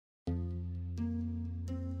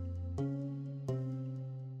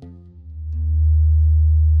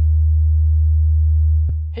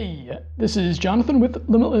Hey, this is Jonathan with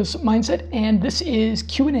Limitless Mindset, and this is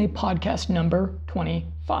Q&A podcast number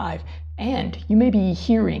 25. And you may be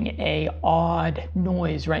hearing a odd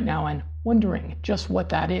noise right now and wondering just what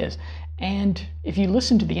that is. And if you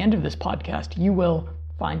listen to the end of this podcast, you will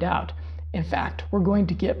find out. In fact, we're going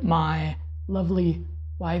to get my lovely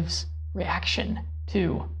wife's reaction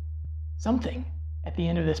to something at the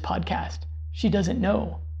end of this podcast. She doesn't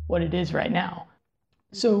know what it is right now.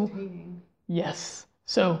 So, yes.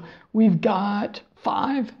 So we've got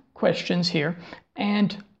 5 questions here,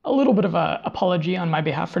 and a little bit of an apology on my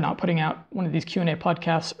behalf for not putting out one of these Q&A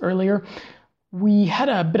podcasts earlier. We had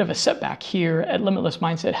a bit of a setback here at Limitless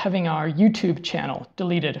Mindset, having our YouTube channel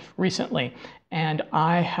deleted recently, and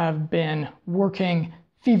I have been working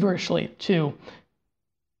feverishly to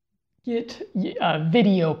get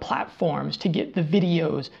video platforms to get the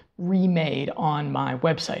videos remade on my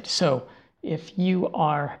website. So if you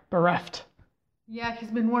are bereft, yeah,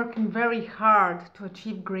 he's been working very hard to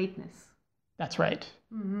achieve greatness. That's right.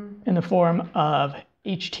 In the form of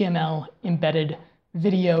HTML embedded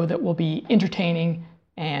video that will be entertaining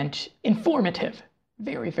and informative,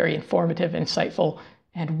 very, very informative, insightful,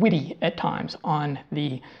 and witty at times on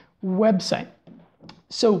the website.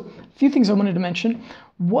 So a few things I wanted to mention.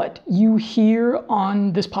 What you hear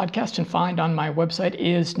on this podcast and find on my website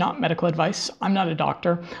is not medical advice. I'm not a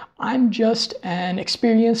doctor. I'm just an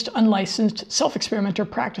experienced, unlicensed self-experimenter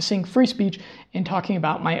practicing free speech in talking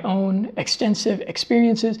about my own extensive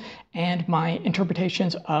experiences and my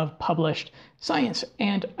interpretations of published science.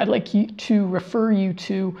 And I'd like to refer you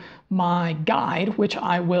to my guide, which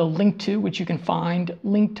I will link to, which you can find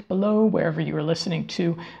linked below wherever you are listening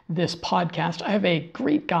to this podcast. I have a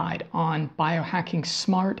great guide on biohacking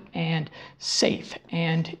smart and safe,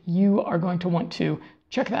 and you are going to want to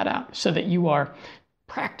check that out so that you are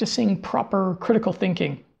practicing proper critical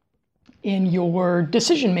thinking in your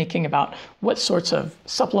decision making about what sorts of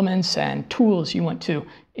supplements and tools you want to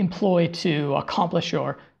employ to accomplish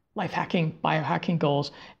your life hacking, biohacking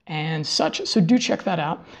goals and such. So do check that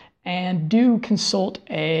out, and do consult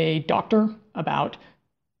a doctor about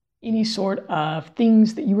any sort of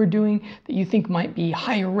things that you are doing that you think might be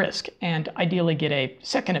higher risk, and ideally get a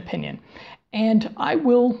second opinion. And I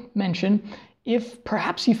will mention, if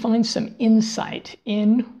perhaps you find some insight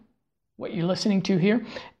in what you're listening to here,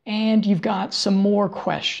 and you've got some more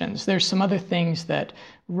questions, there's some other things that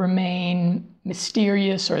remain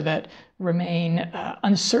mysterious or that remain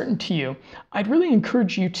uncertain to you, I'd really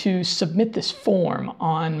encourage you to submit this form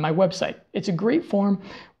on my website. It's a great form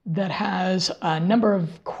that has a number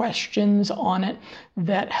of questions on it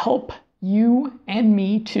that help you and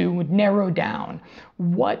me to narrow down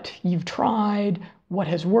what you've tried, what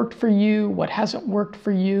has worked for you, what hasn't worked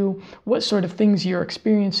for you, what sort of things you're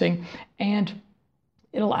experiencing. And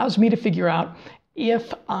it allows me to figure out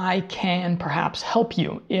if I can perhaps help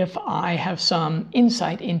you, if I have some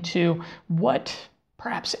insight into what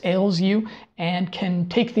perhaps ails you and can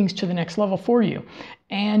take things to the next level for you.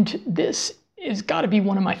 And this has got to be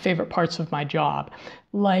one of my favorite parts of my job.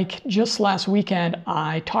 Like just last weekend,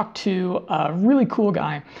 I talked to a really cool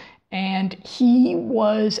guy, and he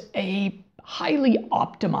was a highly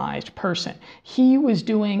optimized person. He was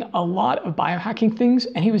doing a lot of biohacking things,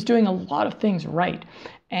 and he was doing a lot of things right.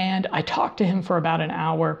 And I talked to him for about an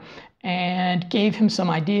hour and gave him some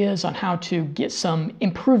ideas on how to get some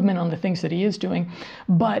improvement on the things that he is doing.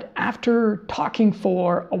 But after talking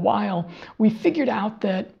for a while, we figured out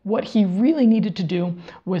that what he really needed to do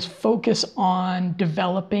was focus on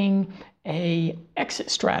developing an exit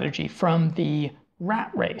strategy from the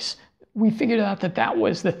rat race. We figured out that that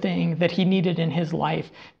was the thing that he needed in his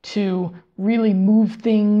life to really move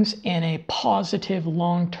things in a positive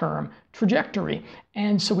long-term trajectory.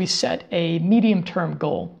 And so we set a medium-term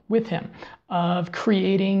goal with him of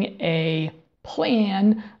creating a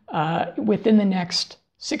plan within the next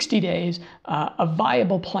 60 days, a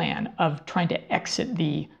viable plan of trying to exit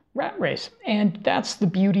the rat race. And that's the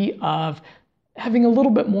beauty of having a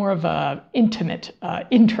little bit more of an intimate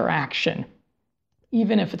interaction,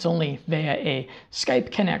 even if it's only via a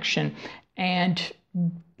Skype connection, and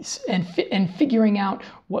figuring out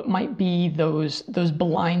what might be those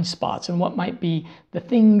blind spots and what might be the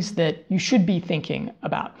things that you should be thinking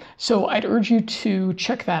about. So I'd urge you to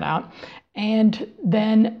check that out. And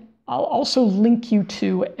then I'll also link you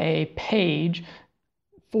to a page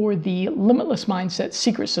for the Limitless Mindset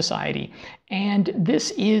Secret Society. And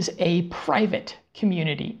this is a private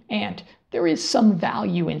community, and there is some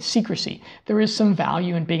value in secrecy. There is some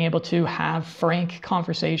value in being able to have frank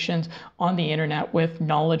conversations on the internet with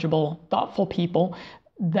knowledgeable, thoughtful people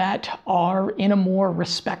that are in a more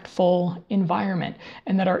respectful environment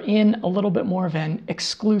and that are in a little bit more of an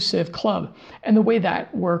exclusive club. And the way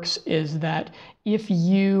that works is that if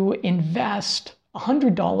you invest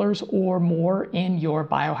 $100 or more in your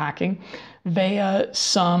biohacking via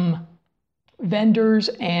some vendors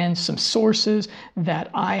and some sources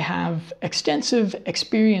that I have extensive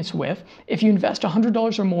experience with, if you invest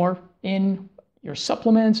 $100 or more in your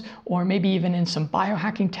supplements, or maybe even in some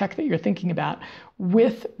biohacking tech that you're thinking about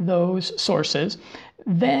with those sources,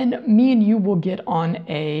 then me and you will get on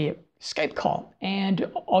a Skype call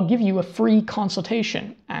and I'll give you a free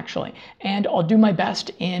consultation, actually. And I'll do my best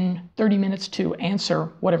in 30 minutes to answer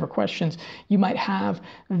whatever questions you might have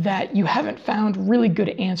that you haven't found really good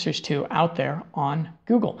answers to out there on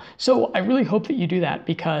Google. So I really hope that you do that,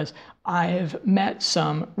 because I've met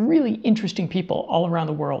some really interesting people all around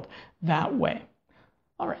the world that way.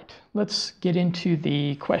 All right, let's get into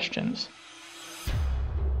the questions.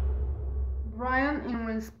 Brian, in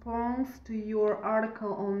response to your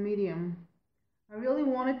article on Medium, I really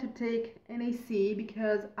wanted to take NAC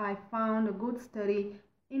because I found a good study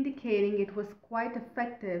indicating it was quite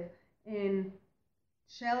effective in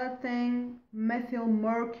gelatin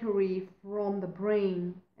methylmercury from the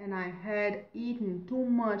brain, and I had eaten too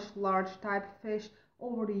much large type fish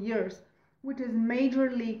over the years, which is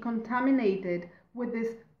majorly contaminated with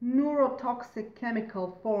this neurotoxic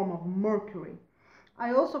chemical form of mercury.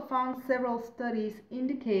 I also found several studies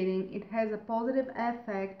indicating it has a positive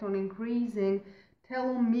effect on increasing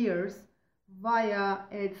telomeres via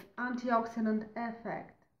its antioxidant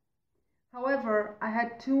effect. However, I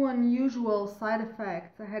had two unusual side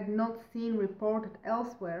effects I had not seen reported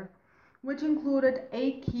elsewhere, which included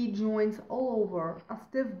achy joints all over, a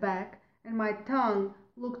stiff back, and my tongue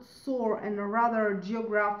looked sore and rather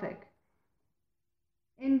geographic.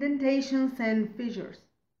 Indentations and fissures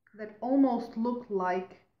that almost looked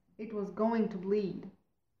like it was going to bleed.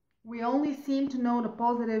 We only seem to know the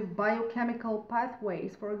positive biochemical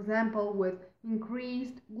pathways, for example with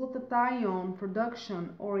increased glutathione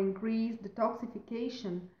production or increased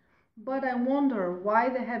detoxification, but I wonder why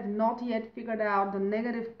they have not yet figured out the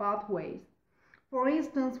negative pathways. For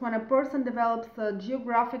instance, when a person develops a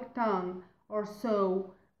geographic tongue or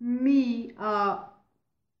so, me of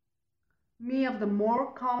the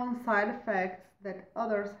more common side effects that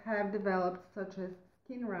others have developed, such as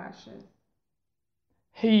skin rashes.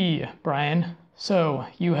 Hey, Brian. So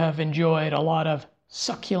you have enjoyed a lot of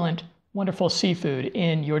succulent, wonderful seafood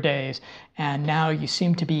in your days, and now you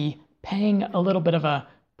seem to be paying a little bit of a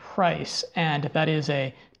price, and that is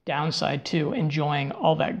a downside to enjoying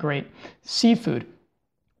all that great seafood.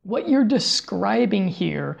 What you're describing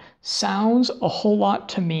here sounds a whole lot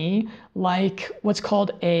to me like what's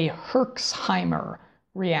called a Herxheimer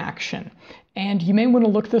reaction. And you may want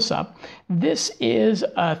to look this up. This is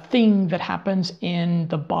a thing that happens in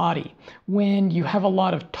the body when you have a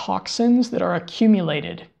lot of toxins that are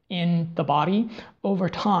accumulated in the body over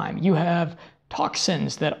time. You have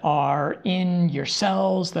toxins that are in your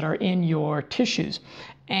cells, that are in your tissues.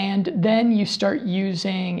 And then you start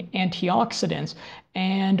using antioxidants,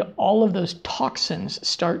 and all of those toxins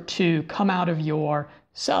start to come out of your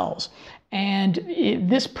cells. And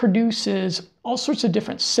this produces all sorts of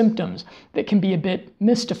different symptoms that can be a bit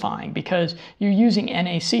mystifying, because you're using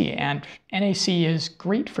NAC, and NAC is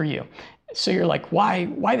great for you. So you're like, why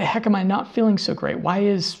the heck am I not feeling so great? Why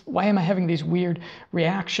am I having these weird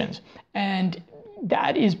reactions? And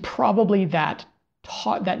that is probably that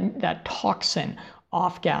toxin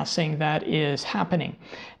off-gassing that is happening.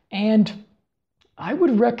 And I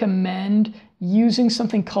would recommend using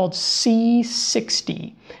something called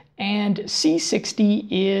C60. And C60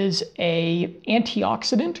 is an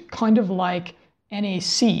antioxidant, kind of like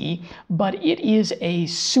NAC, but it is a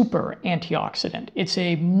super antioxidant. It's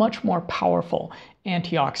a much more powerful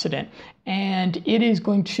antioxidant, and it is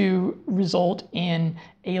going to result in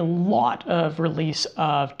a lot of release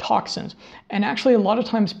of toxins. And actually, a lot of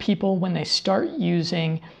times people, when they start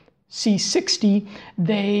using C60,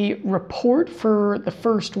 they report for the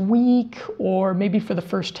first week or maybe for the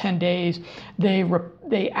first 10 days,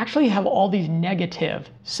 they actually have all these negative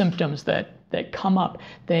symptoms that come up.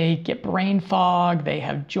 They get brain fog, they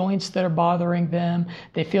have joints that are bothering them,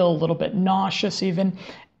 they feel a little bit nauseous even.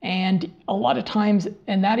 And a lot of times,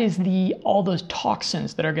 and that is all those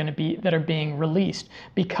toxins that are being released,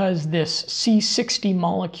 because this C60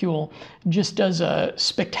 molecule just does a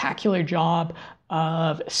spectacular job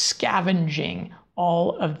of scavenging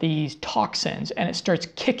all of these toxins, and it starts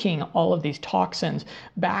kicking all of these toxins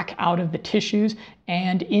back out of the tissues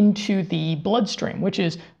and into the bloodstream,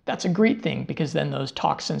 that's a great thing, because then those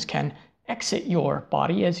toxins can exit your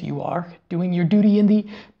body as you are doing your duty in the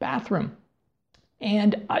bathroom.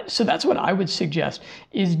 And so that's what I would suggest,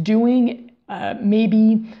 is doing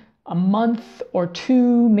maybe a month or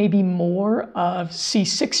two, maybe more of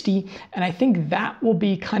C60. And I think that will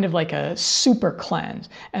be kind of like a super cleanse.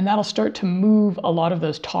 And that'll start to move a lot of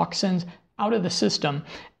those toxins out of the system.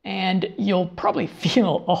 And you'll probably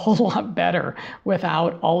feel a whole lot better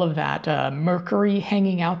without all of that mercury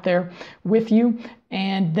hanging out there with you.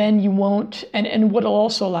 And then you won't, and what it'll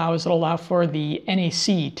also allow is it'll allow for the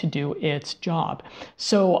NAC to do its job.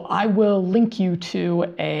 So I will link you to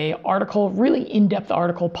an article, really in-depth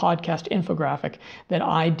article, podcast infographic that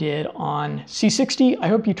I did on C60. I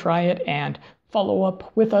hope you try it and follow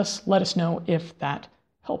up with us. Let us know if that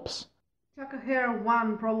helps. Chakra Hair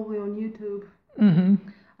 1, probably on YouTube. Mm-hmm.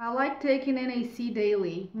 I like taking NAC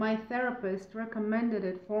daily. My therapist recommended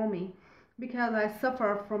it for me because I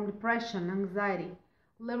suffer from depression, anxiety,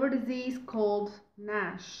 liver disease called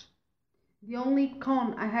NASH. The only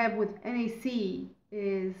con I have with NAC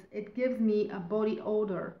is it gives me a body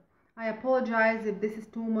odor. I apologize if this is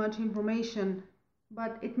too much information,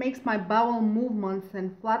 but it makes my bowel movements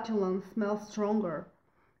and flatulence smell stronger.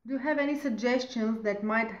 Do you have any suggestions that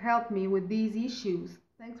might help me with these issues?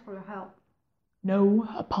 Thanks for your help. No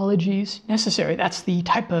apologies necessary. That's the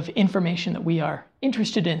type of information that we are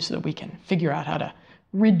interested in, so that we can figure out how to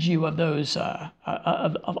rid you of those,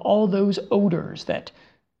 of all those odors that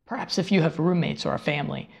perhaps if you have roommates or a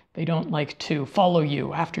family, they don't like to follow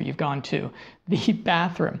you after you've gone to the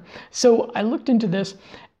bathroom. So I looked into this,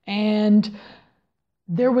 and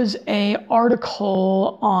there was an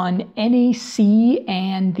article on NAC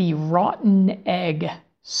and the rotten egg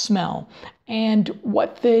smell. And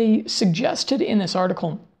what they suggested in this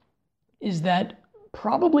article is that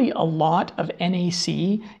probably a lot of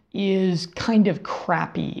NAC is kind of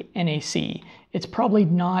crappy NAC. It's probably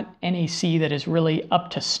not NAC that is really up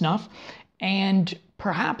to snuff. And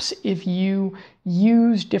perhaps if you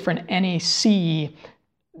use different NAC,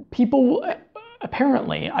 people,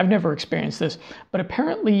 apparently, I've never experienced this, but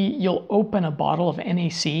apparently you'll open a bottle of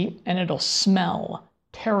NAC and it'll smell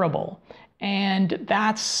terrible. And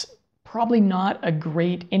that's probably not a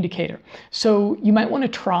great indicator. So you might want to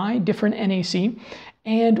try different NAC.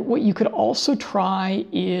 And what you could also try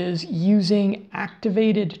is using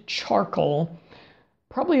activated charcoal,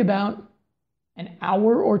 probably about an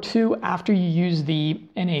hour or two after you use the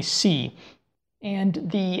NAC. And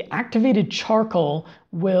the activated charcoal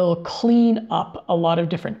will clean up a lot of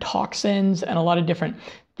different toxins and a lot of different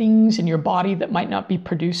things in your body that might not be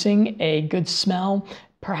producing a good smell.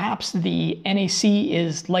 Perhaps the NAC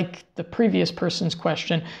is, like the previous person's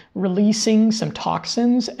question, releasing some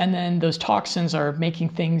toxins, and then those toxins are making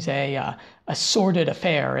things a sordid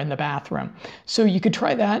affair in the bathroom. So you could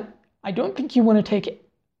try that. I don't think you want to take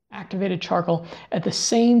activated charcoal at the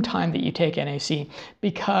same time that you take NAC,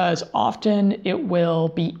 because often it will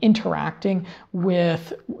be interacting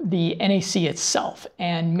with the NAC itself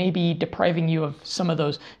and maybe depriving you of some of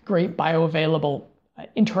those great bioavailable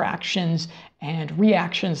interactions and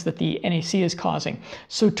reactions that the NAC is causing.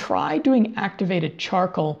 So try doing activated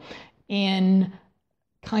charcoal in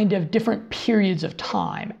kind of different periods of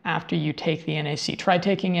time after you take the NAC. Try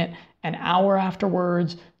taking it an hour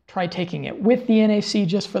afterwards. Try taking it with the NAC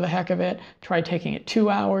just for the heck of it. Try taking it 2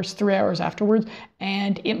 hours, 3 hours afterwards,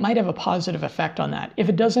 and it might have a positive effect on that. If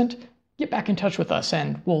it doesn't, get back in touch with us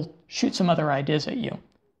and we'll shoot some other ideas at you.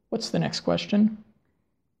 What's the next question?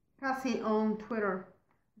 Cassie on Twitter.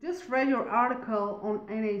 Just read your article on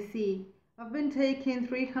NAC. I've been taking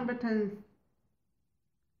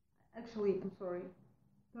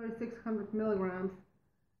 3,600 milligrams,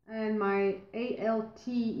 and my ALT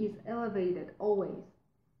is elevated always.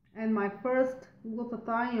 And my first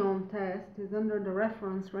glutathione test is under the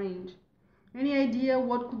reference range. Any idea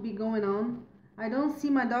what could be going on? I don't see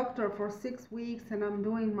my doctor for 6 weeks and I'm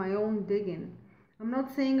doing my own digging. I'm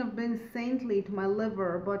not saying I've been saintly to my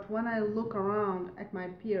liver, but when I look around at my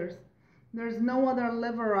peers, there's no other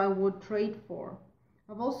liver I would trade for.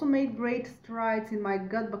 I've also made great strides in my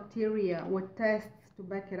gut bacteria with tests to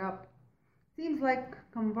back it up. Seems like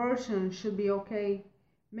conversion should be okay.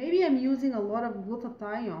 Maybe I'm using a lot of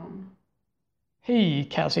glutathione. Hey,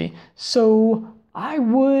 Cassie. So I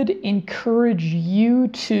would encourage you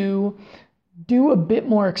to do a bit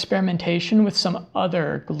more experimentation with some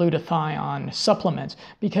other glutathione supplements,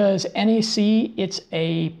 because NAC, it's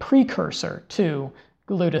a precursor to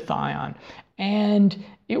glutathione. And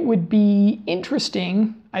it would be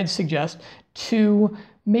interesting, I'd suggest, to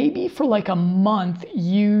maybe for like a month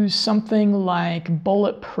use something like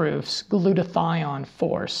Bulletproof's glutathione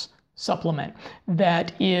force supplement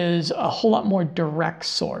that is a whole lot more direct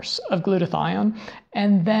source of glutathione,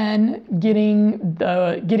 and then getting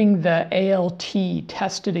the ALT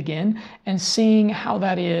tested again and seeing how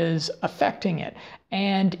that is affecting it.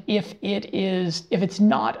 And if it's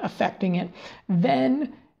not affecting it,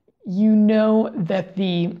 then you know that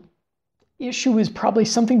the issue is probably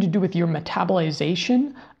something to do with your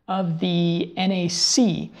metabolization of the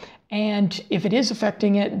NAC. And if it is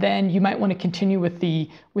affecting it, then you might want to continue with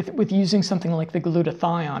using something like the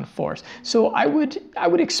glutathione force. So I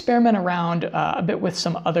would experiment around a bit with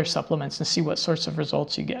some other supplements and see what sorts of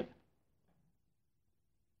results you get.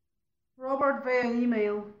 Robert via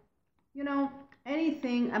email.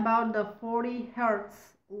 Anything about the 40 Hertz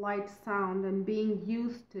light sound and being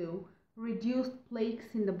used to reduced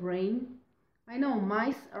plaques in the brain? I know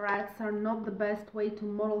mice, rats are not the best way to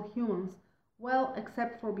model humans. Well,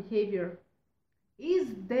 except for behavior. Is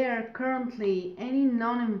there currently any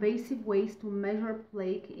non-invasive ways to measure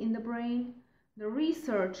plaque in the brain? The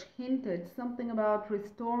research hinted something about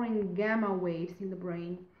restoring gamma waves in the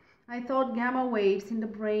brain. I thought gamma waves in the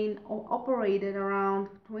brain operated around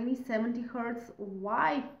 2070 Hz.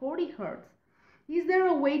 Why 40 Hz? Is there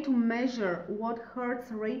a way to measure what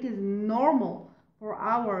Hertz rate is normal for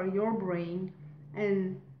your brain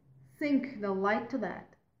and sync the light to that?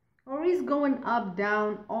 Or is going up,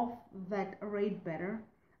 down, off that rate better?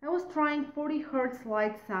 I was trying 40 Hz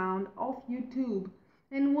light sound off YouTube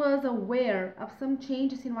and was aware of some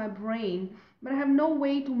changes in my brain, but I have no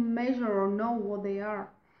way to measure or know what they are.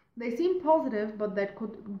 They seem positive, but that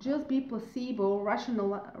could just be placebo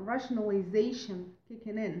rationalization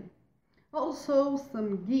kicking in. Also,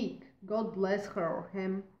 some geek, God bless her or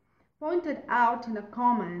him, pointed out in a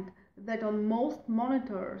comment that on most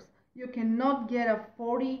monitors you cannot get a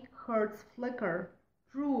 40 Hz flicker.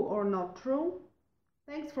 True or not true?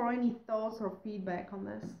 Thanks for any thoughts or feedback on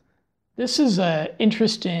this. This is an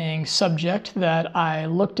interesting subject that I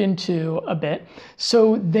looked into a bit.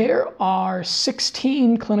 So there are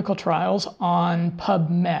 16 clinical trials on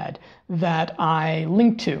PubMed that I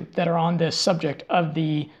linked to that are on this subject of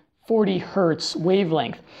the 40 Hertz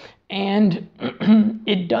wavelength. And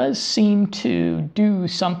it does seem to do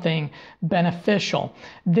something beneficial.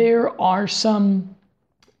 There are some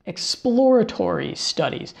exploratory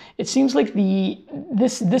studies. It seems like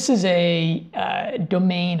this is a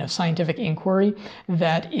domain of scientific inquiry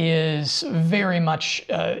that is very much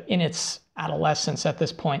in its adolescence at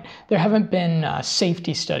this point. There haven't been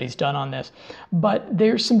safety studies done on this, but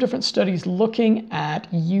there's some different studies looking at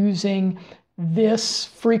using this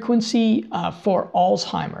frequency for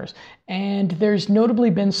Alzheimer's. And there's notably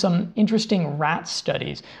been some interesting rat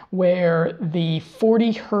studies where the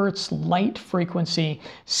 40 Hertz light frequency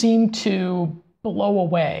seemed to blow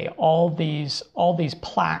away all these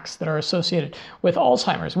plaques that are associated with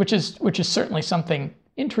Alzheimer's, which is certainly something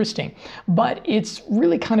interesting, but it's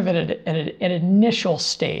really kind of at an initial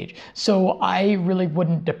stage. So I really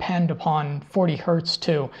wouldn't depend upon 40 Hertz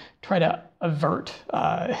to try to avert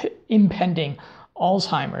impending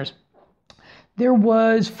Alzheimer's. There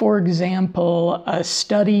was, for example, a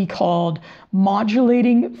study called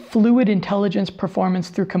Modulating Fluid Intelligence Performance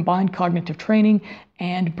Through Combined Cognitive Training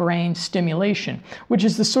and Brain Stimulation, which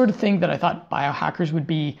is the sort of thing that I thought biohackers would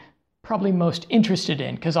be probably most interested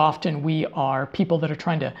in, because often we are people that are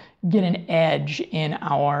trying to get an edge in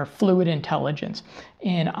our fluid intelligence,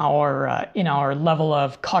 in our level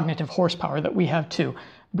of cognitive horsepower that we have to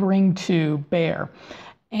bring to bear.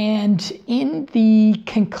 And in the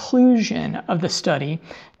conclusion of the study,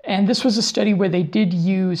 and this was a study where they did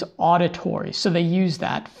use auditory, so they used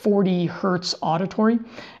that 40 Hertz auditory,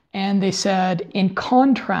 and they said, in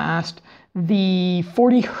contrast, the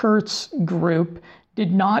 40 Hertz group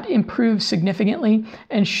did not improve significantly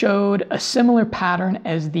and showed a similar pattern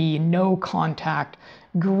as the no contact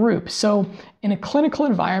group. So in a clinical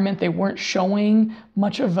environment, they weren't showing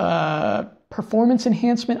much of a performance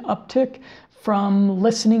enhancement uptick from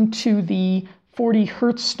listening to the 40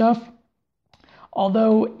 Hertz stuff,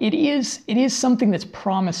 although it is something that's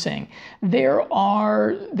promising. There's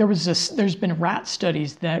been rat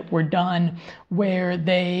studies that were done where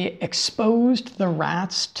they exposed the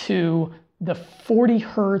rats to the 40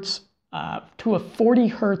 Hertz to a 40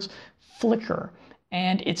 Hertz flicker,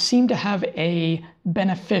 and it seemed to have a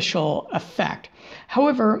beneficial effect.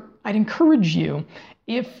 However, I'd encourage you,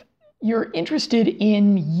 if you're interested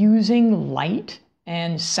in using light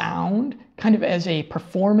and sound kind of as a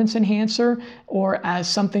performance enhancer or as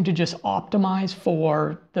something to just optimize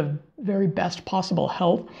for the very best possible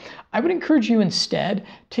health, I would encourage you instead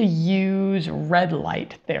to use red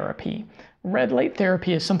light therapy. red light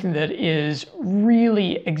therapy is something that is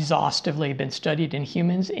really exhaustively been studied in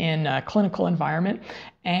humans in a clinical environment,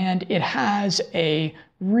 and it has a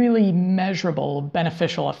really measurable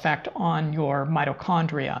beneficial effect on your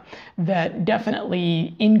mitochondria that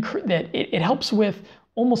definitely it helps with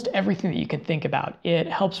almost everything that you can think about. It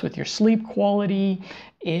helps with your sleep quality.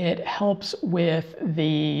 It helps with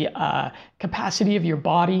the capacity of your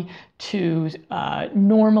body to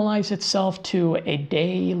normalize itself to a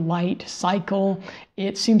day-light cycle.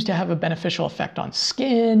 It seems to have a beneficial effect on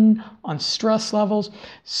skin, on stress levels.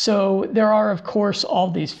 So there are, of course,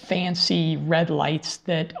 all these fancy red lights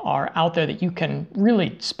that are out there that you can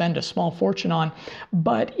really spend a small fortune on.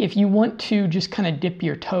 But if you want to just kind of dip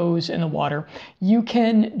your toes in the water, you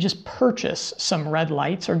can just purchase some red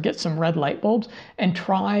lights or get some red light bulbs and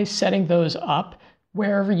try setting those up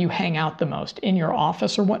wherever you hang out the most, in your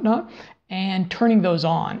office or whatnot, and turning those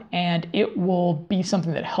on. And it will be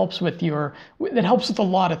something that helps with a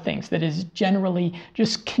lot of things, that is generally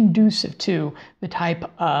just conducive to the type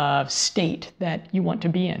of state that you want to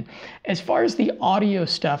be in. As far as the audio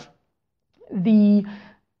stuff, the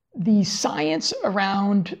science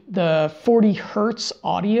around the 40 hertz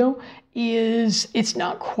audio it's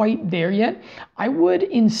not quite there yet. I would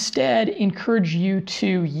instead encourage you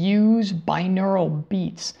to use binaural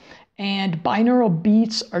beats. And binaural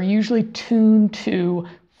beats are usually tuned to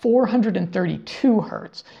 432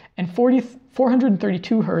 hertz. And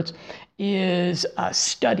 432 hertz is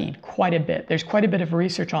studied quite a bit. There's quite a bit of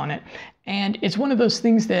research on it. And it's one of those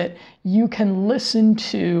things that you can listen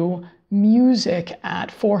to music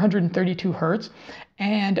at 432 hertz,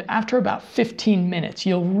 and after about 15 minutes,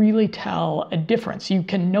 you'll really tell a difference. You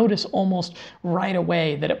can notice almost right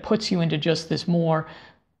away that it puts you into just this more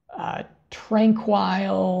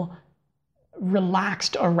tranquil,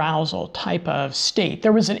 relaxed arousal type of state.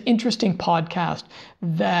 There was an interesting podcast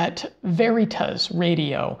that Veritas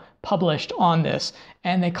Radio published on this,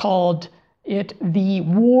 and they called it The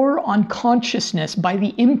War on Consciousness by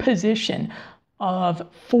the Imposition of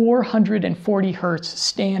 440 hertz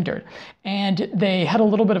standard. And they had a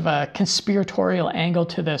little bit of a conspiratorial angle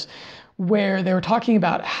to this, where they were talking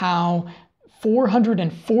about how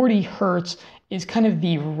 440 hertz is kind of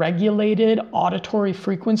the regulated auditory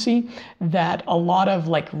frequency that a lot of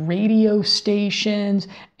like radio stations,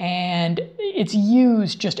 and it's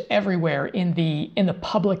used just everywhere in the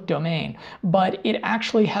public domain, but it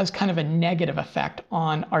actually has kind of a negative effect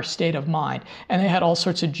on our state of mind. And they had all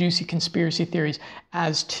sorts of juicy conspiracy theories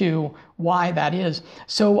as to why that is.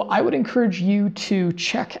 So I would encourage you to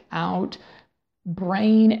check out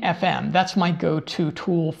Brain FM. That's my go-to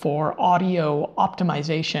tool for audio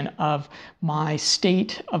optimization of my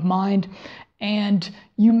state of mind. And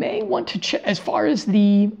you may want to check, as far as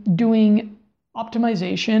the doing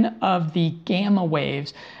optimization of the gamma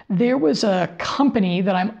waves, there was a company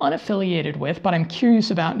that I'm unaffiliated with, but I'm curious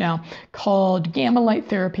about now, called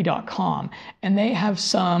GammaLightTherapy.com. And they have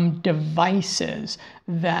some devices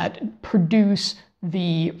that produce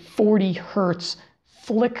the 40 hertz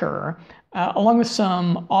flicker, along with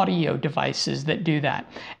some audio devices that do that.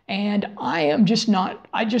 And I just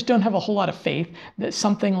don't have a whole lot of faith that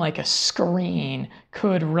something like a screen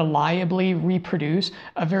could reliably reproduce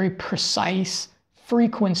a very precise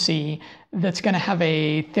frequency that's going to have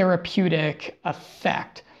a therapeutic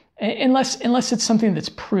effect, unless it's something that's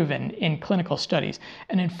proven in clinical studies.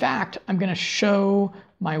 And in fact, I'm going to show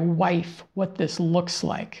my wife what this looks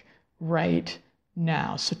like right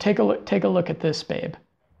now. So take a look at this, babe.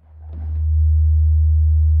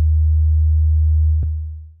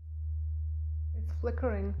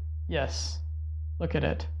 Flickering. Yes, look at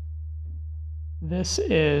it. This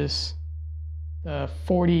is the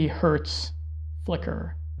 40 hertz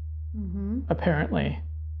flicker, apparently.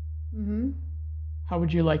 How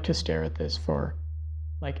would you like to stare at this for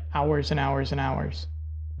like hours and hours and hours?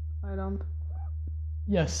 I don't.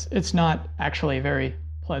 Yes, it's not actually very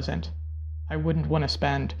pleasant. I wouldn't want to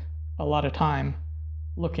spend a lot of time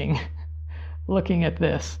looking at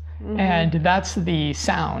this. And that's the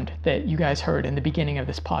sound that you guys heard in the beginning of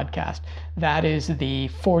this podcast. That is the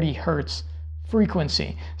 40 hertz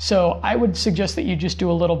frequency. So I would suggest that you just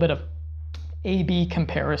do a little bit of A/B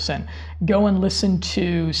comparison. Go and listen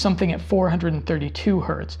to something at 432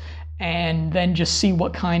 hertz, and then just see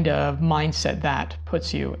what kind of mindset that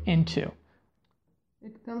puts you into.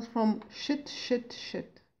 It comes from shit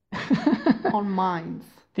on Minds.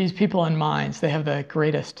 These people on Minds, they have the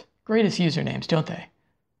greatest usernames, don't they?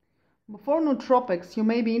 Before nootropics, you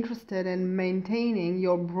may be interested in maintaining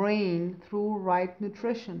your brain through right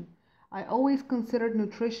nutrition. I always considered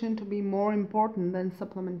nutrition to be more important than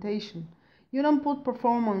supplementation. You don't put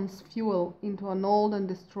performance fuel into an old and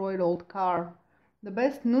destroyed old car. The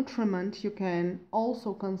best nutriment you can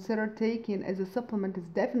also consider taking as a supplement is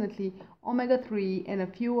definitely omega-3 and a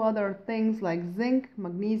few other things like zinc,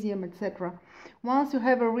 magnesium, etc. Once you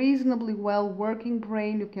have a reasonably well working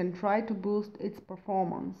brain, you can try to boost its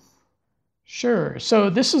performance. Sure. So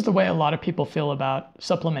this is the way a lot of people feel about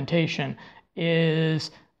supplementation,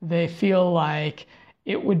 is they feel like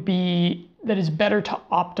it would be that it's better to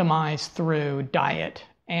optimize through diet.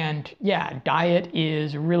 And yeah, diet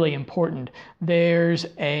is really important. There's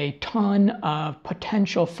a ton of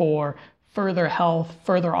potential for further health,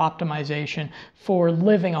 further optimization, for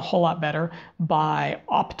living a whole lot better by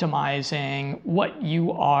optimizing what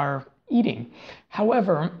you are eating.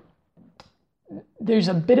 However, there's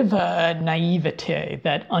a bit of a naivete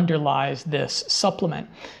that underlies this supplement,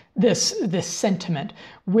 this sentiment,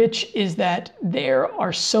 which is that there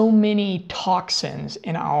are so many toxins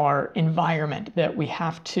in our environment that we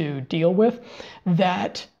have to deal with,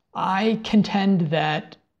 that I contend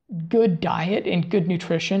that good diet and good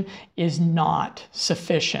nutrition is not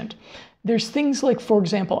sufficient. There's things like, for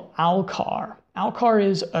example, Alcar. Alcar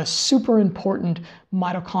is a super important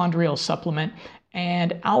mitochondrial supplement,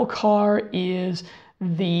 and Alcar is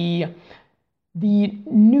the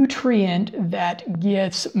nutrient that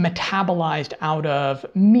gets metabolized out of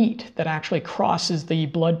meat that actually crosses the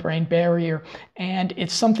blood-brain barrier, and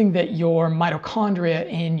it's something that your mitochondria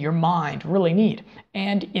in your mind really need.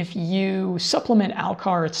 And if you supplement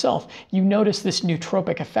Alcar itself, you notice this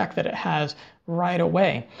nootropic effect that it has right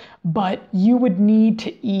away. But you would need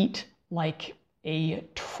to eat like a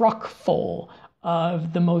truck full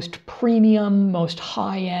of the most premium, most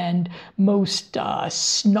high-end, most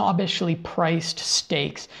snobbishly priced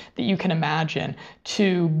steaks that you can imagine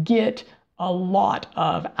to get a lot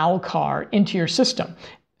of Alcar into your system.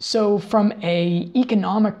 So from an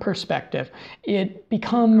economic perspective, it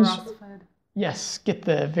becomes... Grass-fed. Yes, get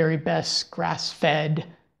the very best grass-fed,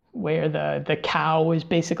 where the cow is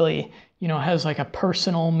basically, has like a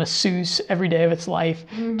personal masseuse every day of its life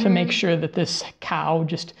to make sure that this cow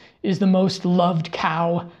just is the most loved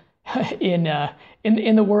cow in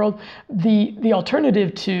the world. The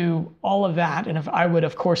alternative to all of that, and I would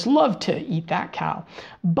of course love to eat that cow,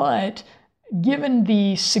 but given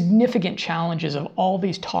the significant challenges of all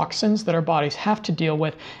these toxins that our bodies have to deal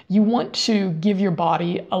with, you want to give your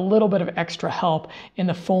body a little bit of extra help in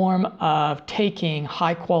the form of taking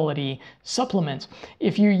high quality supplements.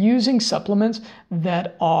 If you're using supplements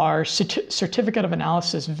that are certificate of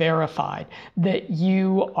analysis verified, that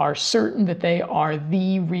you are certain that they are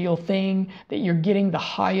the real thing, that you're getting the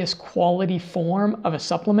highest quality form of a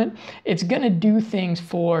supplement, it's going to do things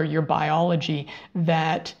for your biology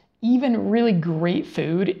that even really great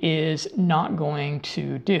food is not going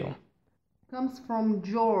to do. Comes from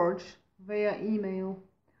George via email.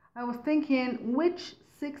 I was thinking, which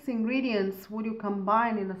 6 ingredients would you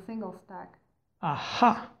combine in a single stack?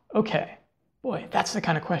 Aha, okay. Boy, that's the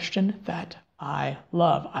kind of question that I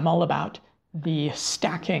love. I'm all about the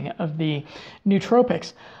stacking of the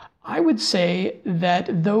nootropics. I would say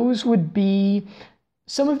that those would be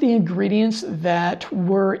some of the ingredients that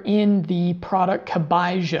were in the product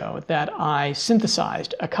Cabaijo that I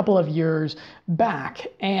synthesized a couple of years back.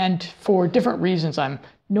 And for different reasons, I'm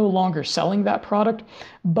no longer selling that product.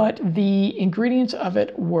 But the ingredients of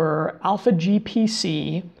it were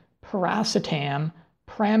alpha-GPC, piracetam,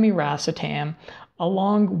 pramiracetam,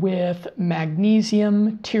 along with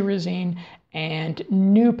magnesium, tyrosine, and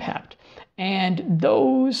Noopept. And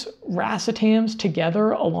those racetams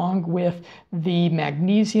together, along with the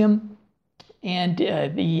magnesium and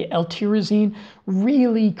the L-tyrosine,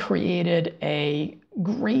 really created a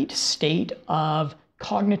great state of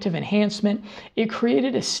cognitive enhancement. It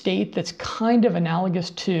created a state that's kind of analogous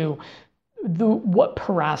to what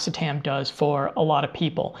piracetam does for a lot of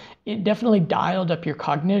people. It definitely dialed up your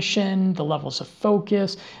cognition, the levels of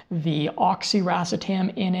focus. The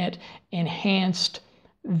oxiracetam in it enhanced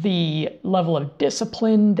the level of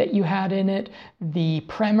discipline that you had in it. The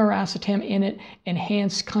pramiracetam in it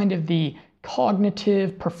enhanced kind of the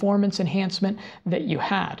cognitive performance enhancement that you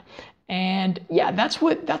had. And yeah, that's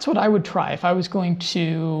what I would try if I was going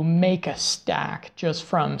to make a stack just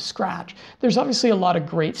from scratch. There's obviously a lot of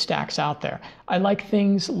great stacks out there. I like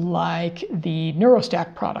things like the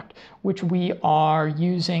NeuroStack product, which we are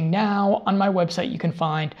using now. On my website, you can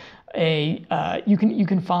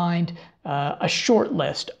find a short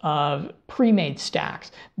list of pre-made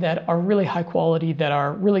stacks that are really high quality, that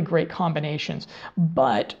are really great combinations.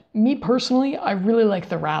 But me personally, I really like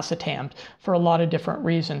the racetams for a lot of different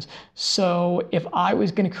reasons. So if I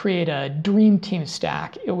was going to create a dream team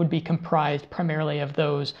stack, it would be comprised primarily of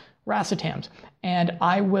those racetams. And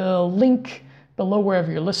I will link below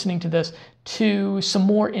wherever you're listening to this to some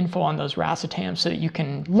more info on those racetams so that you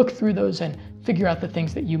can look through those and figure out the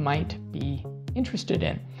things that you might be interested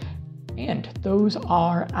in. And those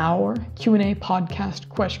are our Q&A podcast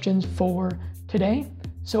questions for today.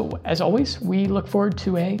 So as always, we look forward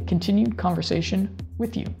to a continued conversation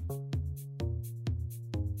with you.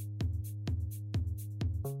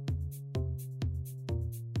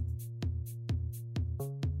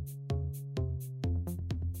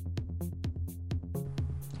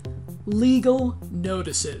 Legal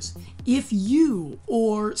notices. If you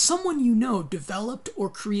or someone you know developed or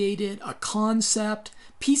created a concept,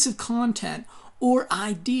 piece of content, or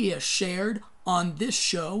idea shared on this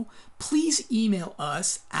show, please email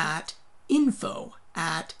us at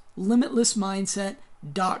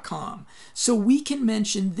info@limitlessmindset.com so we can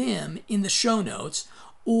mention them in the show notes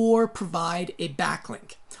or provide a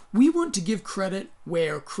backlink. We want to give credit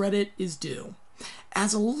where credit is due.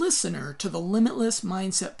 As a listener to the Limitless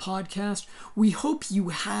Mindset podcast, we hope you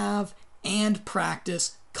have and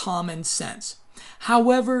practice common sense.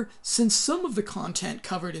 However, since some of the content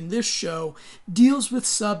covered in this show deals with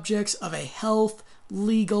subjects of a health,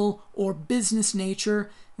 legal, or business nature,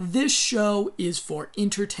 this show is for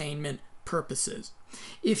entertainment purposes.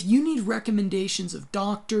 If you need recommendations of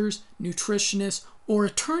doctors, nutritionists, or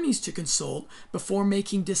attorneys to consult before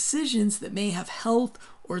making decisions that may have health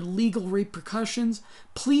or legal repercussions,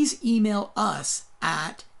 please email us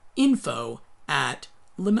at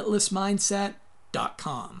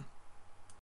info@limitlessmindset.com.